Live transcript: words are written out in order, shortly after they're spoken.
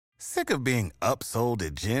Sick of being upsold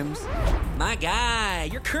at gyms? My guy,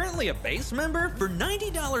 you're currently a base member? For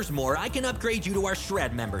 $90 more, I can upgrade you to our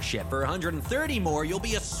Shred membership. For $130 more, you'll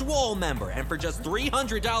be a Swole member. And for just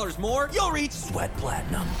 $300 more, you'll reach Sweat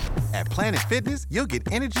Platinum. At Planet Fitness, you'll get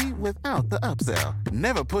energy without the upsell.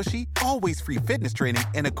 Never pushy, always free fitness training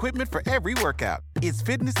and equipment for every workout. It's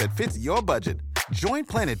fitness that fits your budget. Join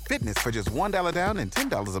Planet Fitness for just $1 down and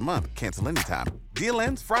 $10 a month. Cancel anytime. Deal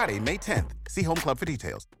ends Friday, May 10th. See Home Club for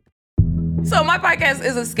details. So my podcast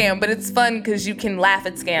is a scam, but it's fun because you can laugh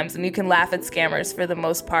at scams and you can laugh at scammers for the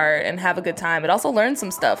most part and have a good time. It also learns some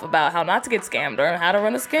stuff about how not to get scammed or how to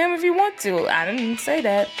run a scam if you want to. I didn't say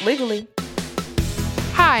that legally.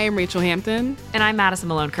 Hi, I'm Rachel Hampton. And I'm Madison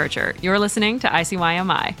Malone-Kircher. You're listening to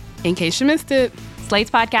ICYMI. In case you missed it, Slate's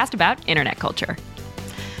podcast about internet culture.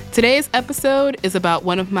 Today's episode is about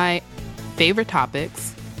one of my favorite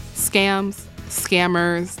topics, scams,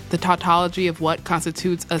 scammers, the tautology of what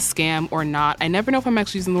constitutes a scam or not. I never know if I'm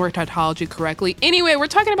actually using the word tautology correctly. Anyway, we're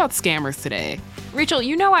talking about scammers today. Rachel,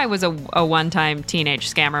 you know I was a one-time teenage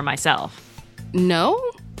scammer myself. No?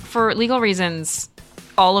 For legal reasons,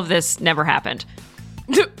 all of this never happened.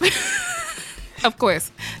 Of course.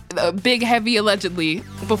 Big, heavy, allegedly,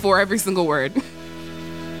 before every single word.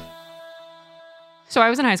 So I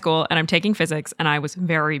was in high school, and I'm taking physics, and I was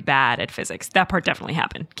very bad at physics. That part definitely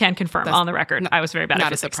happened. Can confirm on the record. I was very bad at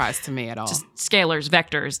physics. Not a surprise to me at all. Just scalars,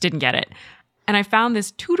 vectors, didn't get it. And I found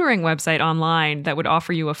this tutoring website online that would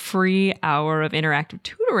offer you a free hour of interactive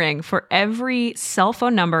tutoring for every cell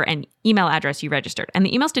phone number and email address you registered. And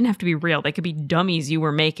the emails didn't have to be real. They could be dummies you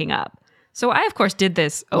were making up. So I, of course, did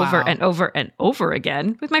this over and over and over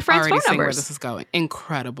again with my friends' phone numbers. Where this is going.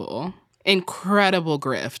 Incredible. Incredible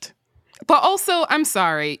grift. But also, I'm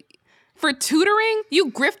sorry, for tutoring?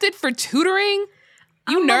 You grifted for tutoring?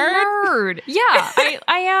 You nerd? Yeah,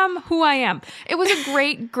 I am who I am. It was a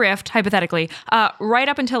great grift, hypothetically, right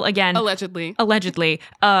up until, again... Allegedly,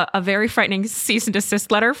 a very frightening cease and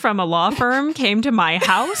desist letter from a law firm came to my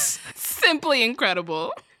house. Simply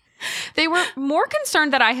incredible. They were more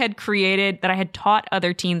concerned that I had taught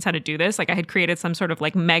other teens how to do this. Like I had created some sort of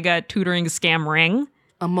like mega tutoring scam ring.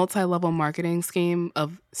 A multi-level marketing scheme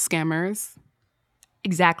of scammers.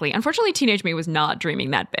 Exactly. Unfortunately, teenage me was not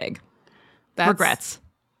dreaming that big. Regrets.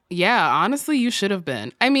 Yeah, honestly, you should have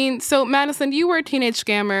been. I mean, so Madison, you were a teenage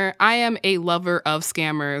scammer. I am a lover of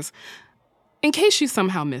scammers. In case you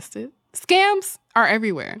somehow missed it, scams are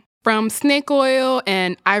everywhere. From snake oil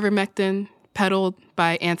and ivermectin peddled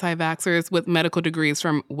by anti-vaxxers with medical degrees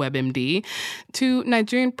from WebMD, to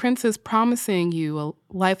Nigerian princes promising you a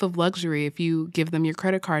life of luxury if you give them your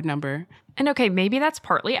credit card number. And okay, maybe that's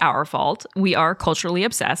partly our fault. We are culturally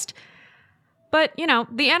obsessed. But, you know,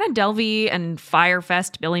 the Anna Delvey and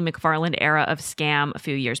Firefest Billy McFarland era of scam a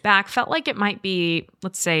few years back felt like it might be,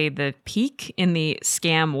 let's say, the peak in the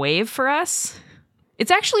scam wave for us. It's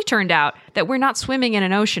actually turned out that we're not swimming in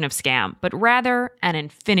an ocean of scam, but rather an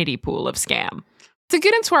infinity pool of scam. To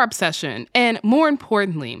get into our obsession, and more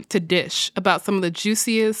importantly, to dish about some of the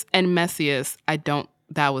juiciest and messiest,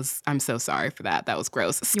 I'm so sorry for that. That was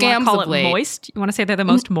gross. Scams call of it late. Moist? You want to say they're the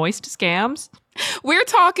most moist scams? We're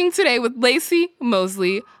talking today with Lacey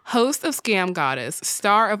Mosley, host of Scam Goddess,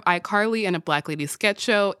 star of iCarly and a Black Lady sketch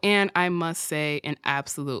show, and I must say, an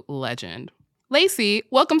absolute legend. Lacey,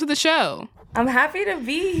 welcome to the show. I'm happy to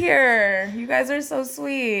be here. You guys are so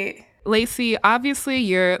sweet. Lacey, obviously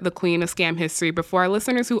you're the queen of scam history, but for our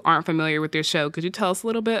listeners who aren't familiar with your show, could you tell us a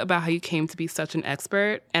little bit about how you came to be such an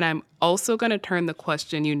expert? And I'm also going to turn the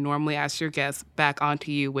question you normally ask your guests back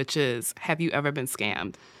onto you, which is, have you ever been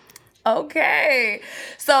scammed? Okay.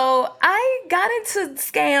 So I got into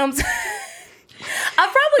scams.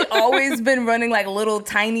 I've probably always been running like little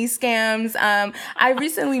tiny scams. I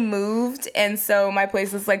recently moved, and so my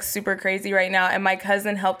place is like super crazy right now. And my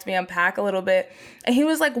cousin helped me unpack a little bit. And he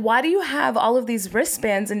was like, "Why do you have all of these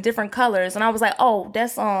wristbands in different colors?" And I was like, "Oh,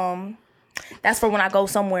 that's for when I go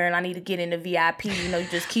somewhere and I need to get into VIP. You know, you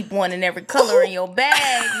just keep one in every color in your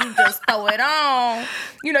bag. You just throw it on.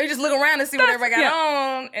 You know, you just look around and see what everybody got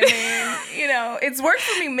on. And then, you know, it's worked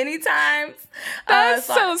for me many times. That's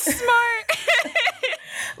so smart.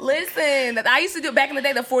 Listen, I used to do it back in the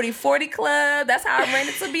day, the 40-40 Club. That's how I ran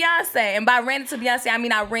into Beyonce. And by ran into Beyonce, I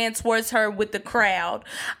mean I ran towards her with the crowd.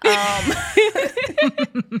 But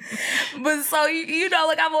so, you know,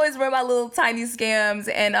 like I've always run my little tiny scams.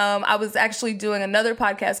 And I was actually doing another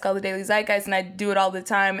podcast called The Daily Zeitgeist, and I do it all the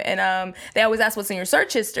time. And they always ask what's in your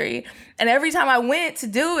search history. And every time I went to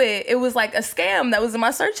do it, it was like a scam that was in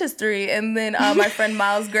my search history. And then my friend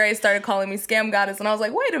Miles Gray started calling me Scam Goddess. And I was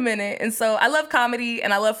like, wait a minute. And so I love comedy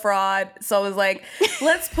and I love love fraud. So it was like,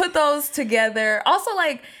 let's put those together. Also,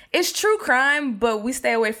 like, it's true crime, but we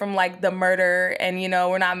stay away from like the murder and, you know,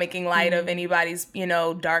 we're not making light of anybody's, you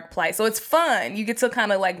know, dark plight. So it's fun. You get to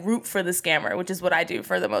kind of like root for the scammer, which is what I do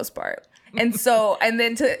for the most part. And so, and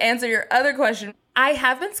then to answer your other question, I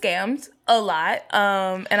have been scammed a lot.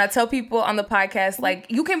 And I tell people on the podcast, like,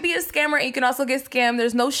 you can be a scammer and you can also get scammed.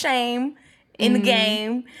 There's no shame in the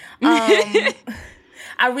game. I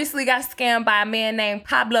recently got scammed by a man named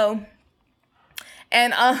Pablo.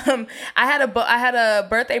 And I had a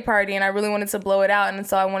birthday party and I really wanted to blow it out, and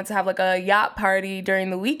so I wanted to have like a yacht party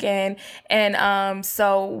during the weekend. And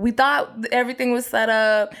so we thought everything was set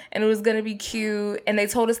up and it was gonna be cute. And they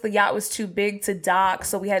told us the yacht was too big to dock,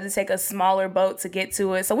 so we had to take a smaller boat to get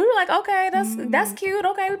to it. So we were like, okay, that's cute.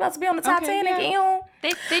 Okay, we're about to be on the Titanic. Okay, yeah. You know?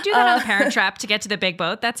 They do that on the Parent Trap to get to the big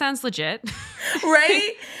boat. That sounds legit.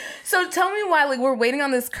 Right? So tell me why, like, we're waiting on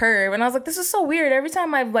this curb. And I was like, this is so weird. Every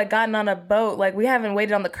time I've, like, gotten on a boat, like, we haven't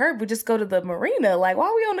waited on the curb. We just go to the marina. Like, why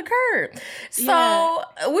are we on the curb? So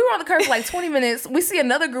we were on the curb for, like, 20 minutes. We see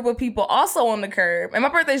another group of people also on the curb. And my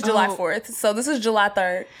birthday's July 4th. So this is July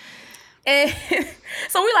 3rd. And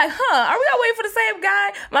so we're like, are we all waiting for the same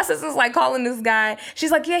guy? My sister's like calling this guy.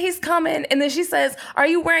 She's like, yeah, he's coming. And then she says, are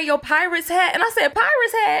you wearing your pirate's hat? And I said,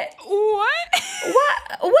 pirate's hat? What?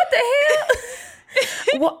 What the hell?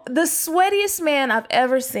 Well, the sweatiest man I've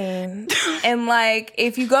ever seen. And like,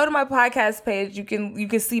 if you go to my podcast page, you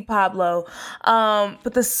can see Pablo.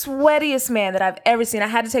 But the sweatiest man that I've ever seen. I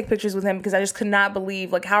had to take pictures with him because I just could not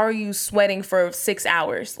believe, like, how are you sweating for 6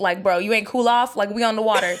 hours? Like, bro, you ain't cool off? Like, we on the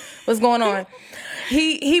water. What's going on?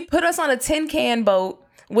 He put us on a tin can boat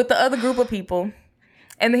with the other group of people.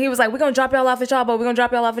 And then he was like, we're going to drop y'all off at y'all boat. We're going to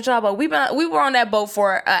drop y'all off at y'all boat. We were on that boat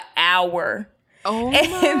for an hour. Oh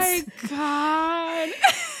my God.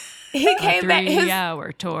 He came back. His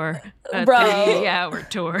 3-hour tour. A Bro. 3-hour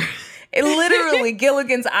tour. Literally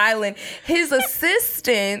Gilligan's Island. His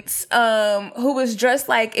assistant, who was dressed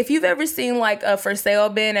like, if you've ever seen like a for sale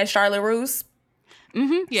bin at Charlotte Russe.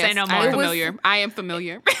 Mm-hmm. Yes, Say no I am more. familiar. I am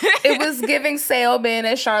familiar. It was giving sale bin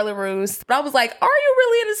at Charlotte Russe. But I was like, are you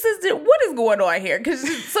really an assistant? What is going on here? Because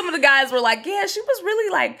some of the guys were like, yeah, she was really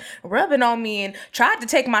like rubbing on me and tried to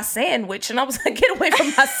take my sandwich. And I was like, get away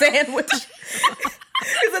from my sandwich.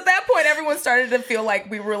 Because at that point, everyone started to feel like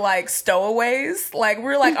we were like stowaways. Like, we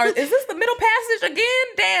were like, is this the middle passage again?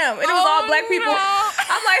 Damn. And it was all black people. No.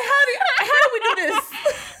 I'm like, how do we do this?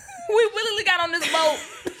 We literally got on this boat.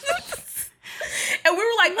 And we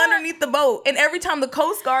were like underneath the boat. And every time the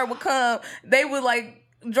Coast Guard would come, they would like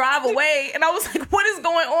drive away. And I was like, what is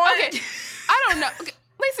going on? Okay, I don't know. Okay.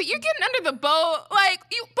 Lisa, you're getting under the boat. Like,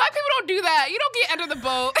 black people don't do that. You don't get under the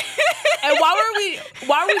boat. And why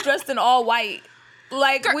were we dressed in all white?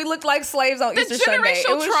 Like, we looked like slaves on Easter Sunday. It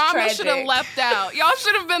generational was trauma should have tragic. left out. Y'all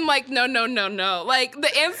should have been like, no. Like,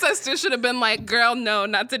 the ancestors should have been like, girl, no,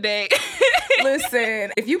 not today.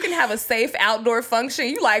 Listen, if you can have a safe outdoor function,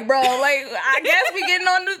 you like, bro, like, I guess we getting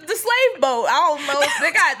on the slave boat. I don't know.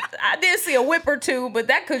 I did see a whip or two, but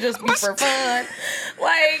that could just be for fun.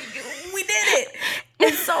 Like, we did it.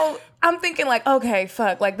 And so I'm thinking like, okay,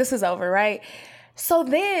 fuck, like, this is over, right? So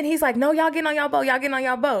then he's like, no, y'all getting on y'all boat. Y'all getting on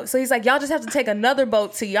y'all boat. So he's like, y'all just have to take another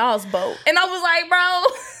boat to y'all's boat. And I was like, bro.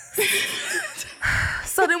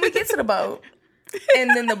 So then we get to the boat. And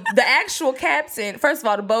then the actual captain, first of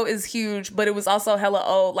all, the boat is huge, but it was also hella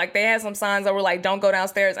old. Like, they had some signs that were like, don't go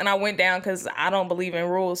downstairs. And I went down because I don't believe in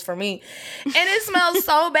rules for me. And it smells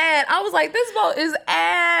so bad. I was like, this boat is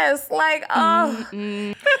ass. Like, oh.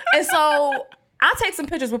 And so I'll take some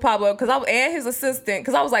pictures with Pablo and his assistant,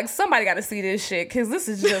 because I was like, somebody got to see this shit because this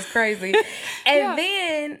is just crazy. And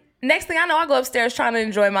then next thing I know, I go upstairs trying to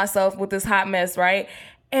enjoy myself with this hot mess, right?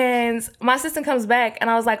 And my assistant comes back and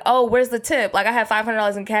I was like, oh, where's the tip? Like, I have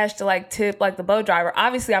 $500 in cash to like tip like the boat driver.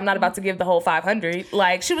 Obviously, I'm not about to give the whole 500.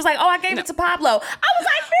 Like, she was like, oh, I gave it to Pablo. I was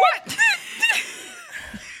like, what?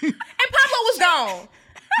 And Pablo was gone.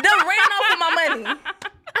 Done ran off with my money.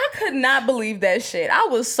 I could not believe that shit. I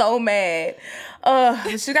was so mad.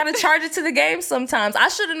 You gotta charge it to the game sometimes. I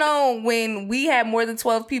should have known when we had more than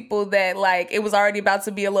 12 people that like it was already about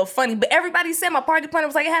to be a little funny. But everybody said, my party planner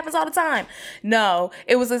was like, it happens all the time. No,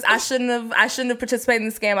 it was I shouldn't have participated in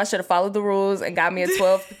the scam. I should have followed the rules and got me a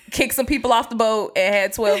 12, kicked some people off the boat and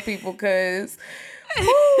had 12 people, because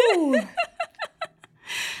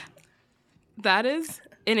That is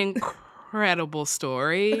an incredible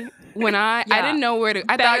story. When I didn't know where to.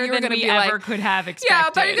 I Better thought you were than going to we be ever like, could have expected. yeah, I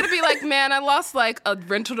thought you were going to be like, man, I lost like a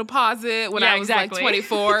rental deposit when Yeah, I was exactly. like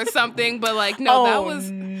 24 or something. But like, no, that was.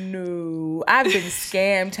 No, I've been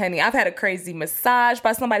scammed, honey. I've had a crazy massage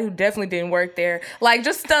by somebody who definitely didn't work there. Like,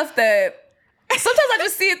 just stuff that Sometimes I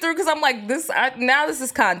just see it through because I'm like, now this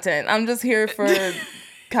is content. I'm just here for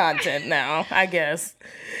content now, I guess.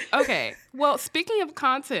 Okay. Well, speaking of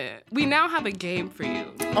content, we now have a game for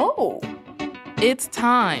you. Oh. It's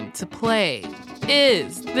time to play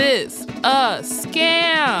Is This a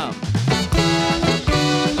Scam?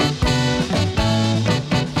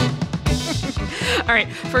 All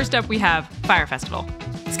right, first up we have Fire Festival.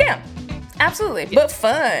 Scam. Absolutely. Yeah. But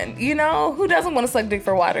fun. You know, who doesn't want to suck dick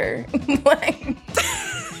for water? Like,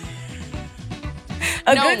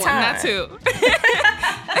 a no good one, time. not two.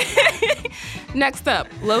 Next up,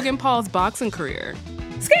 Logan Paul's boxing career.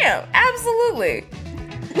 Scam. Absolutely.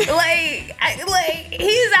 Like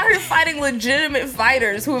he's out here fighting legitimate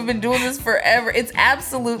fighters who have been doing this forever. It's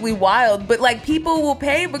absolutely wild. But like, people will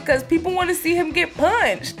pay because people want to see him get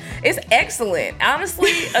punched. It's excellent.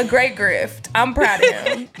 Honestly, a great grift. I'm proud of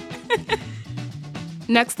him.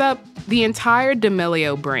 Next up, the entire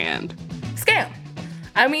D'Amelio brand. Scam.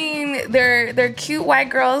 I mean, they're cute white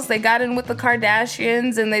girls. They got in with the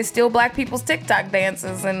Kardashians and they steal black people's TikTok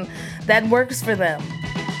dances, and that works for them.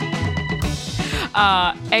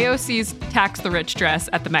 AOC's Tax the Rich dress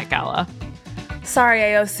at the Met Gala. Sorry,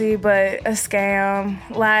 AOC, but a scam.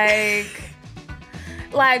 Like,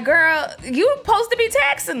 girl, you supposed to be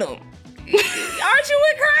taxing them. Aren't you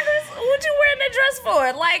in Congress? What you wearing that dress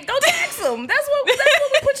for? Like, go tax them. That's what we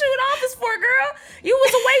put you in office for, girl. You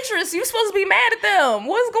was a waitress. You supposed to be mad at them.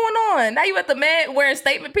 What's going on? Now you at the Met wearing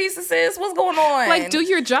statement pieces, sis? What's going on? Like, do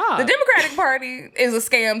your job. The Democratic Party is a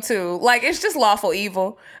scam too. Like, it's just lawful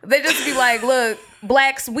evil. They just be like, look,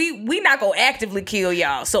 blacks, we not gonna actively kill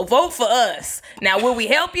y'all, so vote for us. Now, will we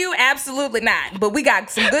help you? Absolutely not. But we got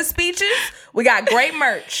some good speeches. We got great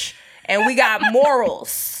merch. And we got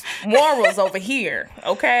morals over here,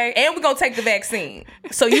 okay? And we're going to take the vaccine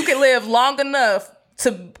so you can live long enough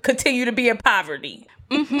to continue to be in poverty.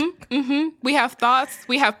 We have thoughts.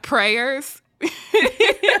 We have prayers. We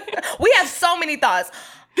have so many thoughts.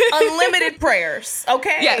 Unlimited prayers,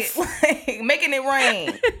 okay? Yes. Like, making it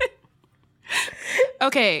rain.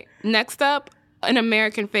 Okay, next up, an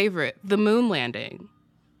American favorite, the moon landing.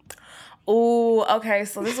 Ooh, okay,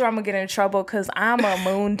 so this is where I'm gonna get in trouble because I'm a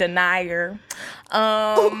moon denier.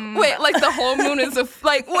 Wait, like the whole moon is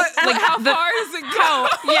like what? Like how far does it go?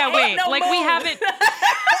 Yeah, wait, no like moon. we haven't.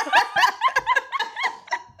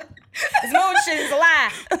 This moon shit is a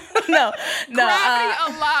lie. No. Gravity a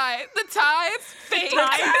lie. The tides fake.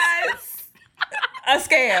 A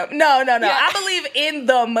scam. No. Yeah. I believe in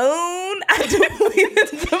the moon. I do believe in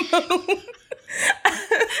the moon.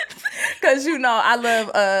 Because, you know, I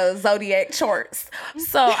love zodiac charts.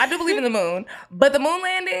 So I do believe in the moon. But the moon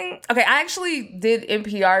landing, okay, I actually did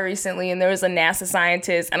NPR recently, and there was a NASA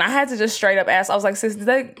scientist, and I had to just straight up ask. I was like, sis,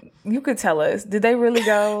 you could tell us, did they really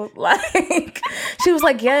go? Like, she was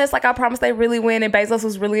like, yes, like I promised they really went, and Bezos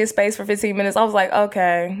was really in space for 15 minutes. I was like,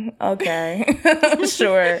 okay,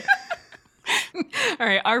 sure. All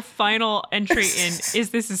right, our final entry in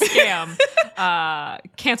Is This a Scam?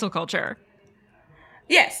 Cancel culture.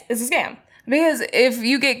 Yes, it's a scam. Because if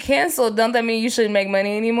you get canceled, don't that mean you shouldn't make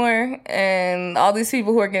money anymore? And all these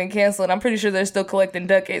people who are getting canceled, I'm pretty sure they're still collecting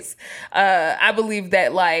ducats. I believe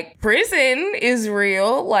that, like, prison is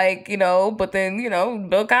real, like, you know, but then, you know,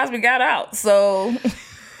 Bill Cosby got out. So,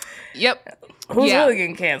 Yep. who's really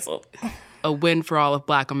getting canceled? A win for all of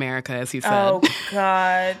Black America, as he said. Oh,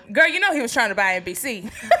 God. Girl, you know he was trying to buy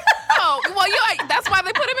NBC. Oh, well, that's why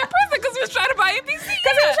they put him in prison, because he was trying to buy NBC.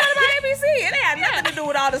 Because he was trying to buy NBC. It had nothing to do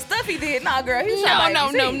with all the stuff he did. Nah, girl, he was trying to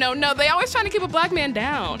buy NBC. No. They always trying to keep a Black man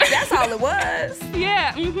down. That's all it was.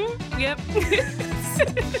 Yeah, yep.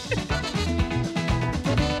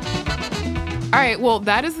 All right, well,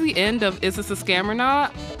 that is the end of Is This a Scam or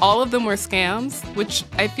Not? All of them were scams, which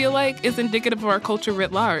I feel like is indicative of our culture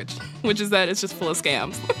writ large, which is that it's just full of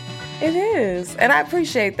scams. It is. And I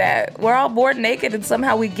appreciate that. We're all born naked and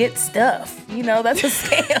somehow we get stuff. You know, that's a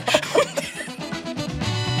scam.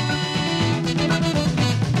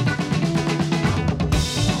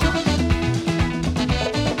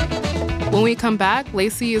 When we come back,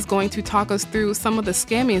 Lacey is going to talk us through some of the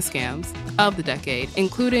scammiest scams of the decade,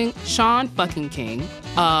 including Sean fucking King,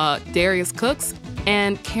 Darius Cooks,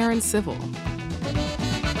 and Karen Civil.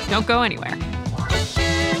 Don't go anywhere.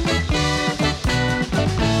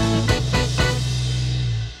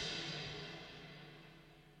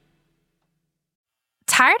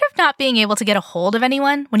 Tired of not being able to get a hold of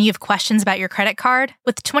anyone when you have questions about your credit card?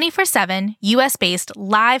 With 24/7 US-based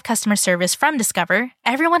live customer service from Discover,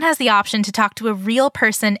 everyone has the option to talk to a real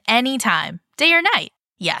person anytime, day or night.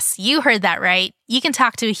 Yes, you heard that right. You can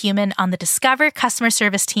talk to a human on the Discover customer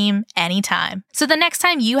service team anytime. So the next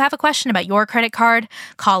time you have a question about your credit card,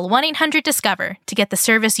 call 1-800-DISCOVER to get the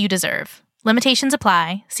service you deserve. Limitations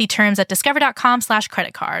apply. See terms at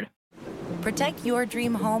discover.com/creditcard. Protect your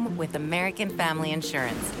dream home with American Family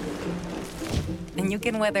Insurance. And you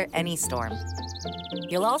can weather any storm.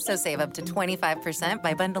 You'll also save up to 25%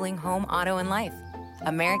 by bundling home, auto, and life.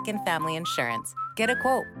 American Family Insurance. Get a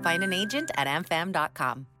quote. Find an agent at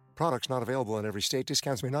amfam.com. Products not available in every state.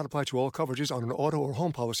 Discounts may not apply to all coverages on an auto or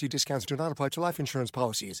home policy. Discounts do not apply to life insurance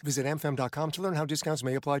policies. Visit amfam.com to learn how discounts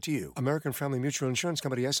may apply to you. American Family Mutual Insurance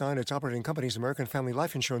Company, SI, and its operating companies, American Family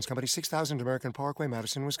Life Insurance Company, 6000 American Parkway,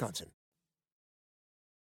 Madison, Wisconsin.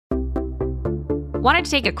 Wanted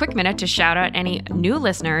to take a quick minute to shout out any new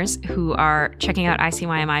listeners who are checking out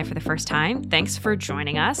ICYMI for the first time. Thanks for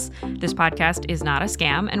joining us. This podcast is not a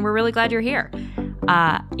scam, and we're really glad you're here.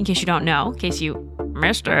 In case you don't know, in case you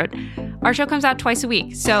missed it, our show comes out twice a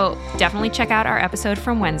week, so definitely check out our episode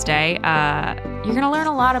from Wednesday. You're going to learn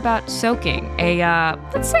a lot about soaking, a,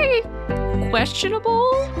 let's say,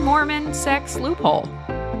 questionable Mormon sex loophole.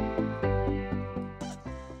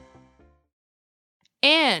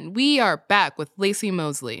 And we are back with Lacey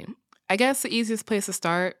Mosley. I guess the easiest place to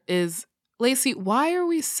start is, Lacey, why are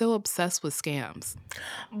we so obsessed with scams?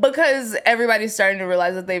 Because everybody's starting to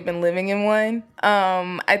realize that they've been living in one.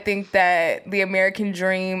 I think that the American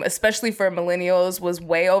dream, especially for millennials, was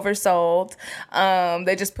way oversold.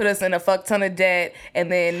 They just put us in a fuck ton of debt,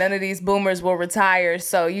 and then none of these boomers will retire.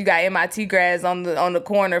 So you got MIT grads on the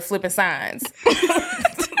corner flipping signs.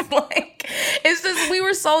 It's just, we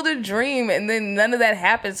were sold a dream, and then none of that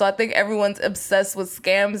happened. So I think everyone's obsessed with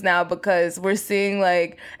scams now because we're seeing,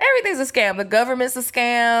 like, everything's a scam. The government's a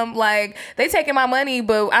scam. Like, they taking my money,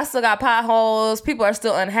 but I still got potholes. People are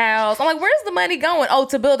still unhoused. I'm like, where's the money going? Oh,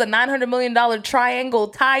 to build a $900 million triangle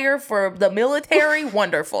tire for the military?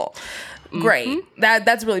 Wonderful. Great. Mm-hmm.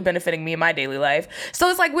 That's really benefiting me in my daily life. So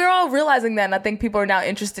it's like we're all realizing that, and I think people are now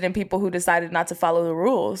interested in people who decided not to follow the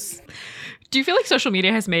rules. Do you feel like social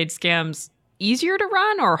media has made scams easier to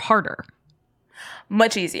run or harder?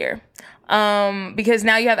 Much easier. Because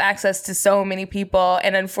now you have access to so many people,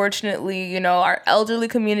 and unfortunately, you know, our elderly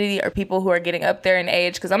community are people who are getting up there in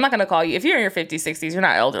age, because I'm not going to call you, if you're in your 50s, 60s, you're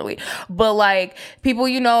not elderly, but like people,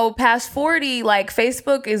 you know, past 40, like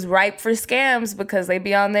Facebook is ripe for scams because they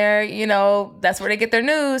be on there, you know, that's where they get their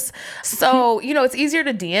news. So, you know, it's easier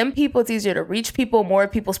to DM people, it's easier to reach people, more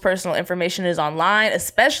people's personal information is online,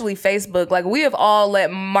 especially Facebook. Like, we have all let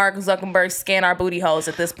Mark Zuckerberg scan our booty holes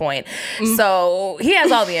at this point. So he has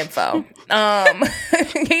all the info.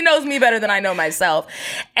 He knows me better than I know myself.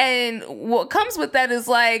 And what comes with that is,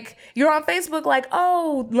 like, you're on Facebook like,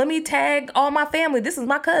 oh, let me tag all my family. This is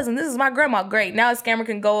my cousin. This is my grandma. Great. Now a scammer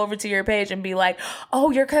can go over to your page and be like,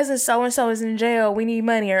 oh, your cousin so-and-so is in jail. We need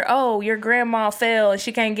money. Or, oh, your grandma fell and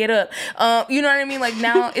she can't get up. You know what I mean? Like,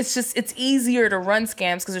 now it's easier to run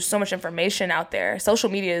scams because there's so much information out there. Social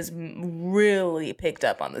media is really picked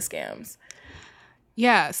up on the scams.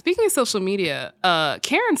 Yeah, speaking of social media,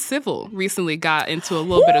 Karen Civil recently got into a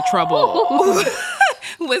little bit of trouble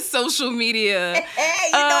with social media. Hey,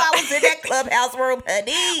 you know I was in that Clubhouse room,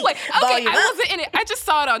 honey. Wait, okay, I wasn't in it. I just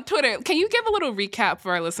saw it on Twitter. Can you give a little recap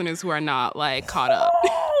for our listeners who are not, like, caught up?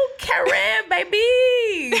 Oh, Karen,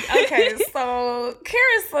 baby. Okay, so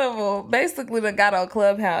Karen Civil basically got on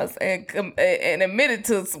Clubhouse and admitted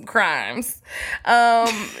to some crimes.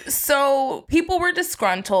 So people were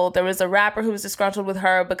disgruntled. There was a rapper who was disgruntled with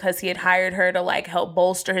her because he had hired her to, like, help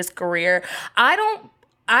bolster his career. I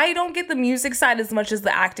don't get the music side as much as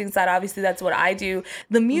the acting side. Obviously, that's what I do.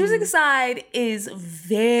 The music side is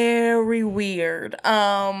very weird.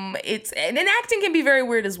 And acting can be very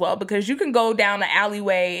weird as well, because you can go down the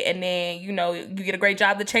alleyway and then, you know, you get a great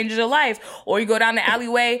job that changes your life, or you go down the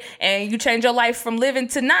alleyway and you change your life from living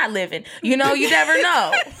to not living. You know, you never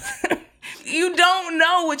know. You don't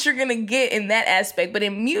know what you're going to get in that aspect. But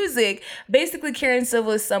in music, basically Karen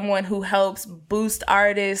Civil is someone who helps boost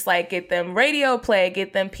artists, like get them radio play,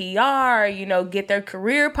 get them PR, you know, get their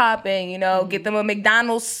career popping, you know, get them a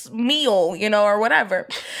McDonald's meal, you know, or whatever.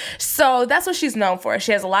 So that's what she's known for.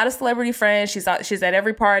 She has a lot of celebrity friends. She's at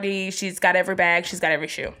every party. She's got every bag. She's got every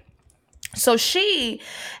shoe. So she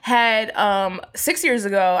had 6 years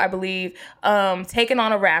ago, I believe, taken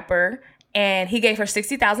on a rapper, and he gave her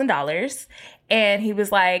 $60,000. And he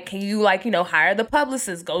was like, can you, like, you know, hire the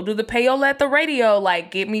publicist, go do the payola at the radio,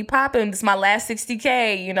 like, get me popping. This is my last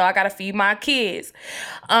 $60K. You know, I got to feed my kids.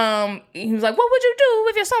 He was like, what would you do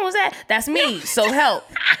if your son was that? That's me. So help.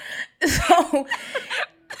 So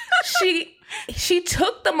she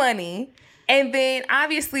took the money. And then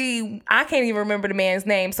obviously I can't even remember the man's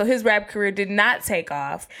name, so his rap career did not take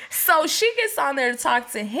off. So she gets on there to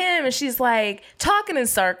talk to him, and she's like talking in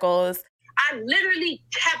circles. I literally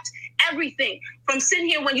kept everything from sitting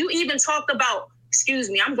here when you even talked about, excuse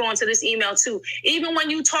me, I'm going to this email too. Even when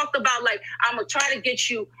you talked about like, I'm gonna try to get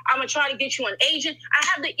you an agent. I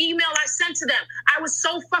have the email I sent to them. I was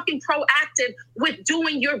so fucking proactive with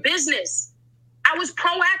doing your business. I was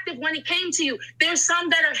proactive when it came to you. There's some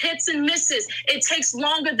that are hits and misses. It takes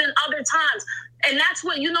longer than other times. And that's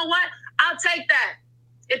what, you know what? I'll take that.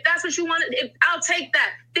 If that's what you wanted, I'll take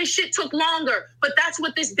that. This shit took longer, but that's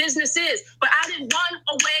what this business is. But I didn't run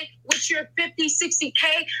away with your 50,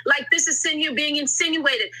 60K like this is sitting here being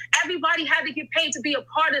insinuated. Everybody had to get paid to be a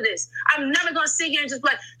part of this. I'm never gonna sit here and just be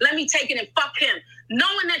like, let me take it and fuck him.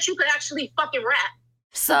 Knowing that you could actually fucking rap.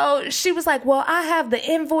 So she was like, well, I have the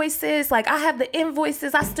invoices.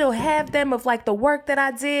 I still have them of like the work that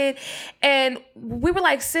I did. And we were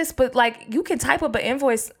like, sis, but like you can type up an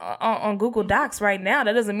invoice on Google Docs right now.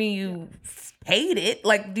 That doesn't mean you paid it.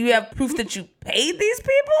 Like, do you have proof that you paid these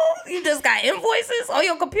people? You just got invoices on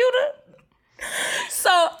your computer?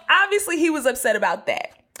 So obviously he was upset about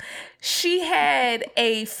that. She had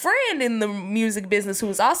a friend in the music business who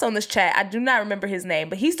was also in this chat. I do not remember his name,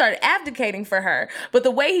 but he started advocating for her. But the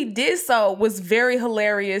way he did so was very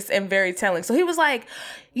hilarious and very telling. So he was like,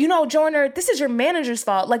 you know, Joyner, this is your manager's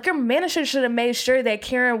fault. Like, your manager should have made sure that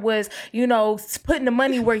Karen was, you know, putting the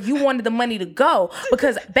money where you wanted the money to go.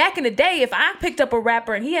 Because back in the day, if I picked up a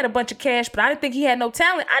rapper and he had a bunch of cash, but I didn't think he had no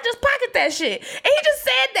talent, I just pocket that shit. And he just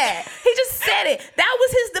said that. He just said it. That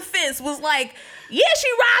was his defense, was like, yeah, she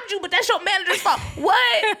robbed you, but that's your manager's fault.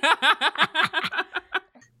 What?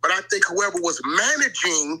 But I think whoever was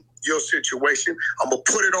managing your situation, I'm going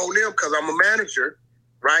to put it on them because I'm a manager,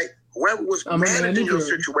 right? Whoever was managing your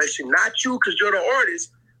situation, not you because you're the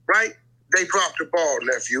artist, right? They dropped the ball,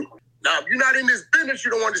 nephew. Now, if you're not in this business,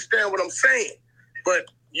 you don't understand what I'm saying. But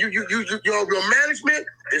your management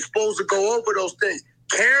is supposed to go over those things.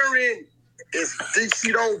 Karen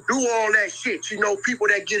she don't do all that shit. She know people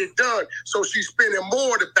that get it done, so she's spending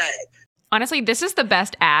more of the bag. Honestly, this is the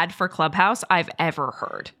best ad for Clubhouse I've ever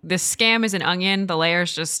heard. This scam is an onion. The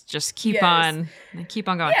layers just keep on going.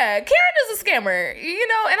 Yeah, Karen is a scammer, you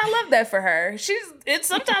know, and I love that for her.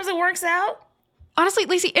 Sometimes it works out. Honestly,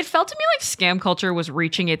 Lacey, it felt to me like scam culture was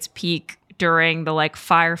reaching its peak during the like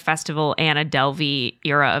Fyre Festival Anna Delvey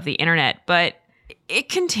era of the internet, but it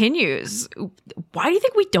continues. Why do you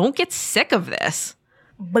think we don't get sick of this?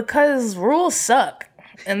 Because rules suck,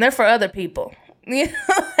 and they're for other people. You know,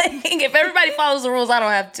 if everybody follows the rules, I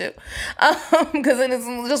don't have to, because then it's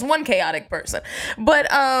just one chaotic person.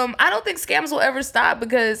 But I don't think scams will ever stop,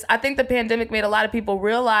 because I think the pandemic made a lot of people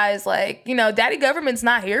realize, like, you know, daddy government's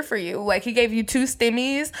not here for you. Like, he gave you 2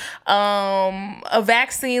 stimmies, a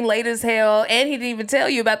vaccine late as hell, and he didn't even tell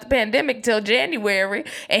you about the pandemic till January,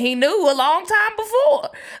 and he knew a long time before.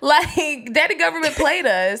 Like, daddy government played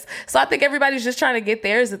us. So I think everybody's just trying to get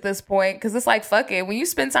theirs at this point, because it's like, fuck it. When you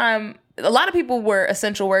spend time, a lot of people were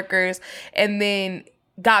essential workers and then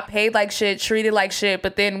got paid like shit, treated like shit,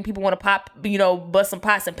 but then people want to bust some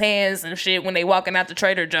pots and pans and shit when they walking out to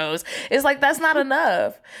Trader Joe's. It's like, that's not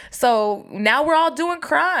enough. So now we're all doing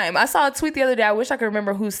crime. I saw a tweet the other day. I wish I could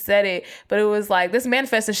remember who said it, but it was like, this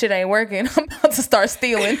manifesting shit ain't working. I'm about to start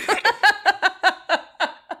stealing.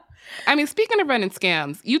 I mean, speaking of running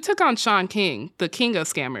scams, you took on Sean King, the king of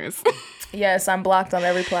scammers. Yes, I'm blocked on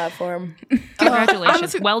every platform. Congratulations.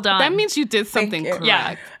 Honestly, well done. That means you did something correct.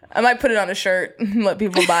 Yeah. I might put it on a shirt and let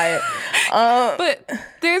people buy it. But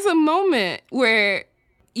there's a moment where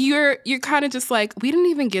you're kind of just like, we didn't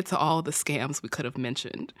even get to all the scams we could have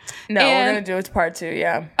mentioned. No, we're going to do it to part 2,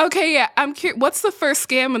 yeah. Okay, yeah. I'm curious. What's the first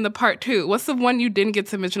scam in the part 2? What's the one you didn't get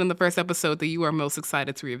to mention in the first episode that you are most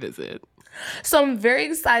excited to revisit? So I'm very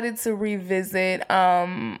excited to revisit,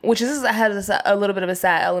 which has a little bit of a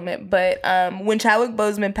sad element, but when Chadwick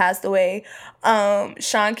Boseman passed away,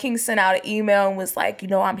 Sean King sent out an email and was like, you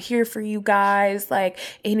know, I'm here for you guys. Like,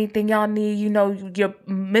 anything y'all need, you know, you're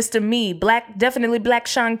Mr. Me, definitely Black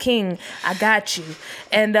Sean King. I got you.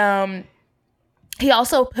 And he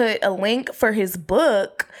also put a link for his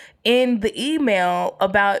book in the email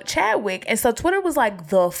about Chadwick. And so Twitter was like,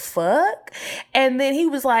 the fuck? And then he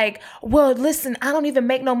was like, well, listen, I don't even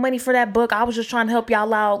make no money for that book. I was just trying to help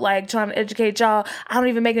y'all out, like trying to educate y'all. I don't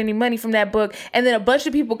even make any money from that book. And then a bunch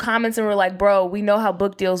of people commented and were like, bro, we know how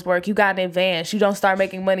book deals work. You got an advance. You don't start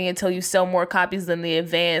making money until you sell more copies than the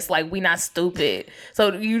advance. Like, we not stupid.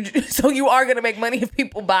 So you are going to make money if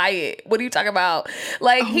people buy it. What are you talking about?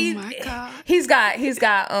 Like, he's got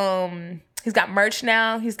merch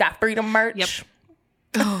now. He's got Freedom merch. Yep.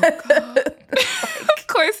 Oh, God. Of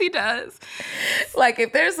course he does. Like,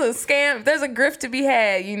 if there's a scam, if there's a grift to be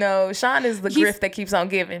had, you know, Sean is the grift that keeps on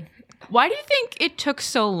giving. Why do you think it took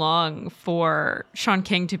so long for Sean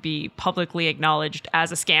King to be publicly acknowledged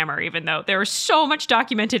as a scammer, even though there was so much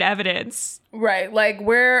documented evidence? Right. Like,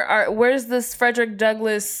 where's this Frederick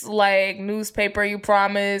Douglass, like, newspaper you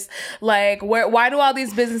promised? Like, why do all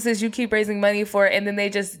these businesses you keep raising money for and then they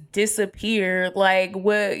just disappear? Like,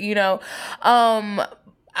 what, you know,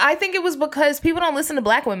 I think it was because people don't listen to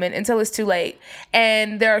Black women until it's too late.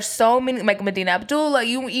 And there are so many, like Medina Abdullah,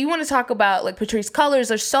 you want to talk about like Patrisse Cullors.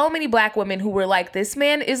 There's so many Black women who were like, this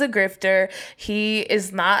man is a grifter. He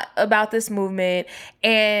is not about this movement.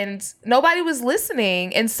 And nobody was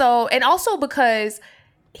listening. And also because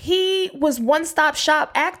he was one-stop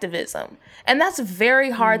shop activism. And that's very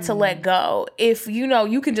hard to let go. If, you know,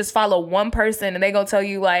 you can just follow one person and they gonna tell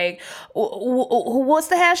you like, what's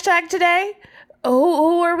the hashtag today?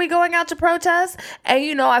 Who are we going out to protest? And,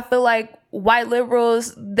 you know, I feel like white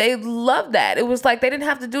liberals, they love that. It was like they didn't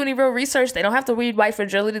have to do any real research. They don't have to read White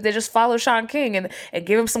Fragility. They just follow Sean King and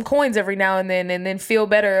give him some coins every now and then feel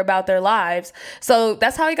better about their lives. So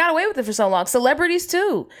that's how he got away with it for so long. Celebrities,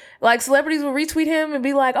 too. Like, celebrities would retweet him and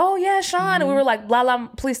be like, oh, yeah, Sean. Mm-hmm. And we were like, blah, blah,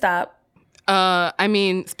 please stop. I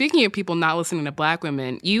mean, speaking of people not listening to Black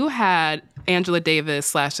women, you had Angela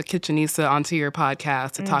Davis / the Kitchenisa onto your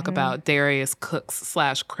podcast to talk about Darius Cooks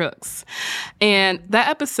 / Crooks. And that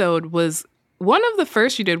episode was one of the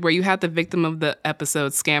first you did where you had the victim of the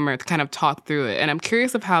episode scammer to kind of talk through it. And I'm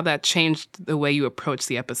curious of how that changed the way you approach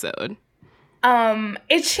the episode.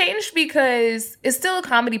 It changed because it's still a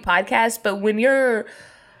comedy podcast, but when you're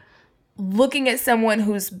looking at someone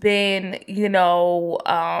who's been, you know,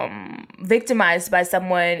 victimized by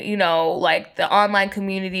someone, you know, like the online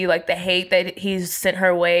community, like the hate that he's sent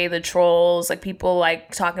her way, the trolls, like people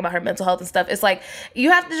like talking about her mental health and stuff. It's like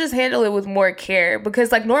you have to just handle it with more care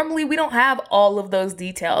because like normally we don't have all of those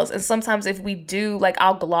details. And sometimes if we do, like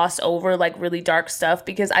I'll gloss over like really dark stuff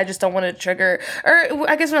because I just don't want to trigger, or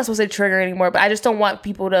I guess we're not supposed to say trigger anymore, but I just don't want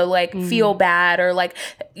people to like feel bad or like,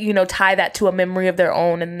 you know, tie that to a memory of their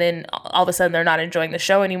own and then all of a sudden they're not enjoying the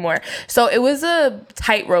show anymore. So it was a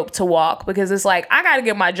tightrope to walk because it's like I gotta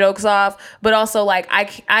get my jokes off, but also like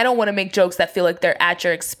I don't want to make jokes that feel like they're at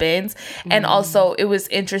your expense. And also it was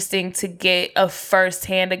interesting to get a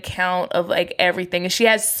firsthand account of like everything. And she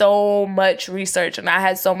has so much research and I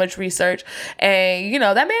had so much research. And you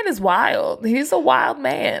know, that man is wild. He's a wild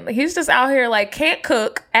man. He's just out here like can't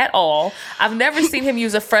cook at all. I've never seen him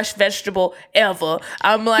use a fresh vegetable ever.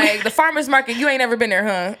 I'm like, the farmer's market, you ain't never been there,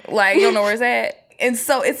 huh? Like, you don't know where it's at. And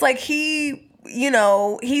so it's like you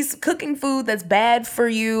know, he's cooking food that's bad for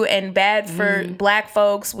you and bad for Black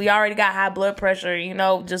folks. We already got high blood pressure, you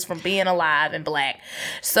know, just from being alive and Black.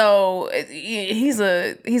 So he's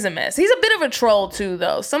a mess. He's a bit of a troll too,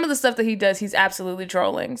 though. Some of the stuff that he does, he's absolutely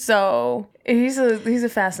trolling. So he's a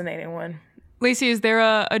fascinating one. Lacey, is there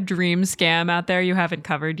a dream scam out there you haven't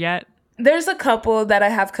covered yet? There's a couple that I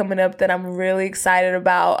have coming up that I'm really excited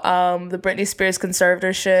about. The Britney Spears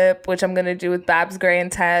conservatorship, which I'm going to do with Babs Gray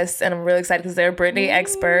and Tess. And I'm really excited because they're Britney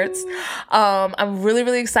experts. I'm really,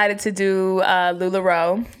 really excited to do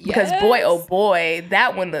LuLaRoe. Because boy, oh boy,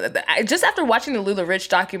 that one, just after watching the Lula Rich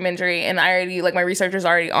documentary, and I already, like my researcher's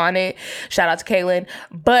already on it. Shout out to Kaylin.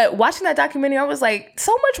 But watching that documentary, I was like,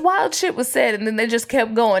 so much wild shit was said. And then they just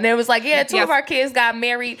kept going. It was like, yeah, two of our kids got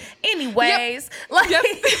married anyways. What?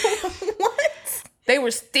 They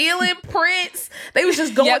were stealing prints. They was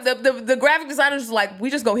just going. The graphic designers was like, we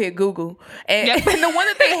just go hit Google. And, and the one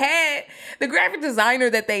that they had, the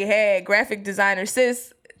graphic designer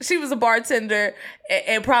sis, she was a bartender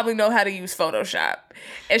and probably know how to use Photoshop.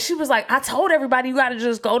 And she was like, I told everybody you got to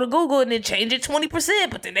just go to Google and then change it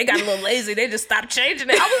 20%. But then they got a little lazy. They just stopped changing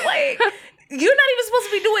it. I was like, you're not even supposed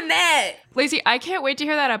to be doing that. Lacey, I can't wait to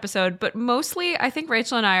hear that episode, but mostly I think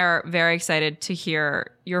Rachel and I are very excited to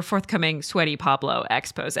hear your forthcoming Sweaty Pablo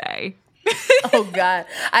expose. Oh, God.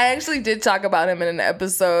 I actually did talk about him in an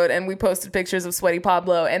episode, and we posted pictures of Sweaty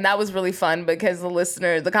Pablo, and that was really fun because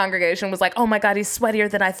the congregation was like, oh, my God, he's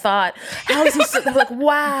sweatier than I thought. How is he so? They're like,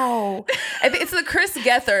 wow. I think it's the Chris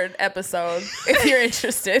Gethard episode, if you're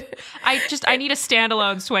interested. I need a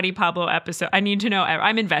standalone Sweaty Pablo episode. I need to know.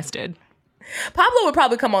 I'm invested. Pablo would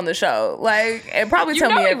probably come on the show, like, and probably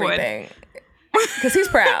tell me everything. Because he's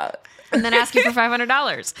proud. and then ask you for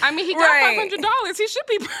 $500. I mean, he got $500. He should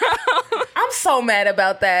be proud. I'm so mad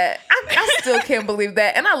about that. I still can't believe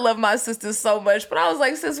that. And I love my sister so much. But I was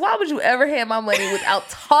like, sis, why would you ever hand my money without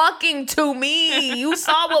talking to me? You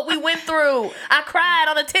saw what we went through. I cried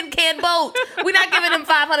on a tin can boat. We're not giving him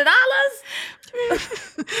 $500.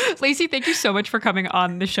 Lacey, thank you so much for coming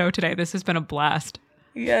on the show today. This has been a blast.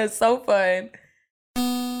 Yeah, it's so fun.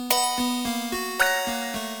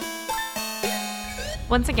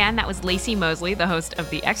 Once again, that was Lacey Mosley, the host of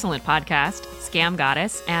the excellent podcast, Scam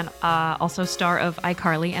Goddess, and also star of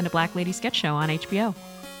iCarly and a Black Lady sketch show on HBO.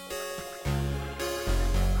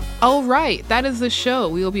 All right, that is the show.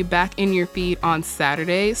 We will be back in your feed on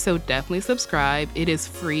Saturday, so definitely subscribe. It is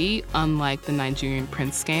free, unlike the Nigerian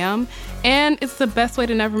prince scam, and it's the best way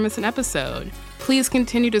to never miss an episode. Please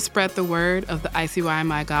continue to spread the word of the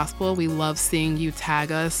ICYMI gospel. We love seeing you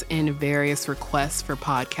tag us in various requests for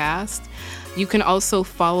podcasts. You can also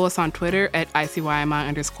follow us on Twitter at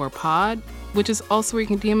ICYMI_pod, which is also where you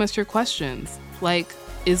can DM us your questions. Like,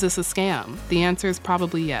 is this a scam? The answer is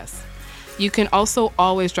probably yes. You can also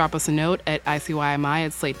always drop us a note at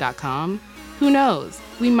ICYMI@slate.com. Who knows?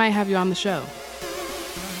 We might have you on the show.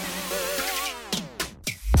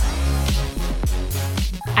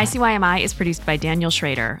 ICYMI is produced by Daniel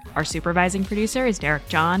Schrader. Our supervising producer is Derek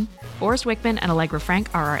John. Forrest Wickman and Allegra Frank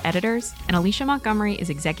are our editors, and Alicia Montgomery is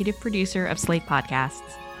executive producer of Slate Podcasts.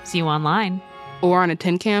 See you online. Or on a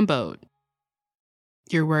tin can boat.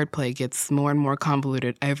 Your wordplay gets more and more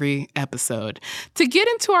convoluted every episode. To get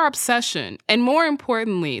into our obsession, and more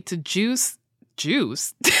importantly, to juice.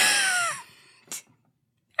 I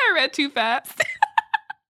read too fast.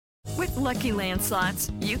 With Lucky Land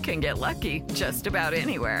Slots, you can get lucky just about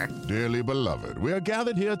anywhere. Dearly beloved, we are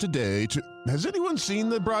gathered here today to... Has anyone seen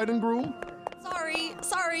the bride and groom?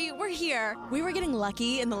 Sorry, we're here. We were getting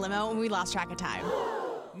lucky in the limo and we lost track of time.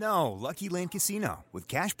 No, Lucky Land Casino, with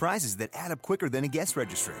cash prizes that add up quicker than a guest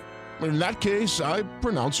registry. In that case, I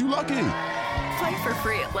pronounce you lucky. Play for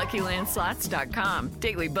free at LuckyLandSlots.com.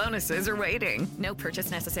 Daily bonuses are waiting. No purchase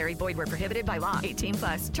necessary. Void where prohibited by law.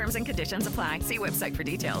 18+. Terms and conditions apply. See website for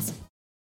details.